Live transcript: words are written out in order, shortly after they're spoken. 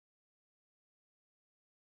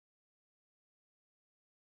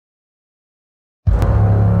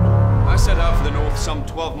some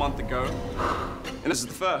 12 months ago, and this is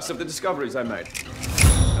the first of the discoveries I made.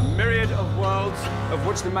 A myriad of worlds, of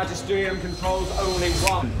which the Magisterium controls only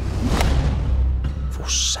one. For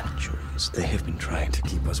centuries, they have been trying to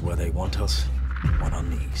keep us where they want us, on our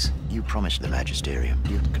knees. You promised the Magisterium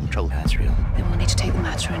you'd control Asriel. Then we'll need to take the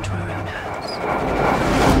matter into our own hands.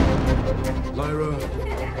 Lyra,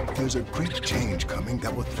 there's a great change coming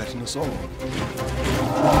that will threaten us all.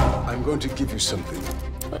 I'm going to give you something.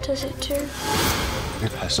 What does it do?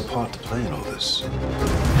 It has a part to play in all this.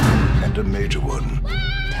 And a major one.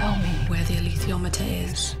 Tell me where the alethiometer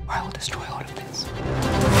is, or I will destroy all of this.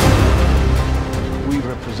 We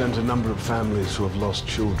represent a number of families who have lost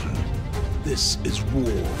children. This is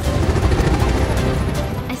war.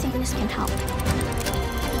 I think this can help.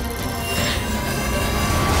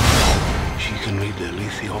 She can read the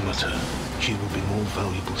alethiometer. She will be more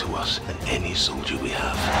valuable to us than any soldier we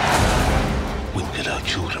have. We'll get our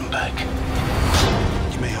children back.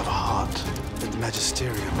 You may have a heart, but the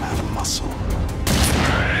Magisterium have a muscle.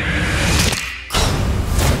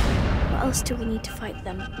 What else do we need to fight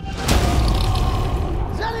them?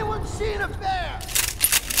 Has anyone seen a bear?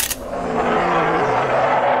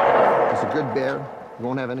 It's a good bear. You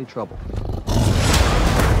won't have any trouble.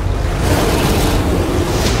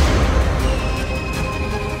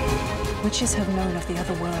 Witches have known of the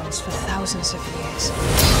other worlds for thousands of years.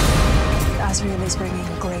 Asriel is bringing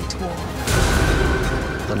a great war.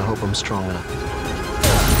 Then I hope I'm strong enough.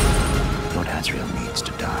 Lord Asriel needs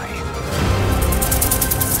to die.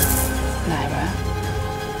 Lyra,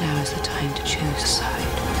 now is the time to choose a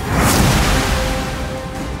side.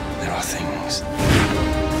 There are things.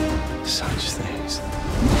 Such things.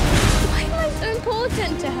 Why am I so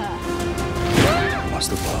important to her? Once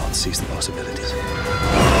the world sees the possibilities.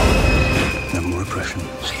 No more oppression.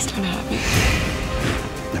 Please don't hurt me.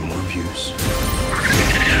 No more abuse.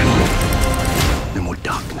 No more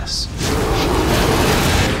darkness.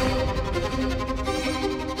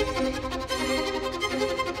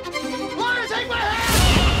 Lyra, take my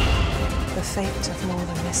hand! The fate of more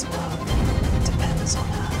than this world depends on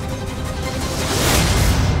her.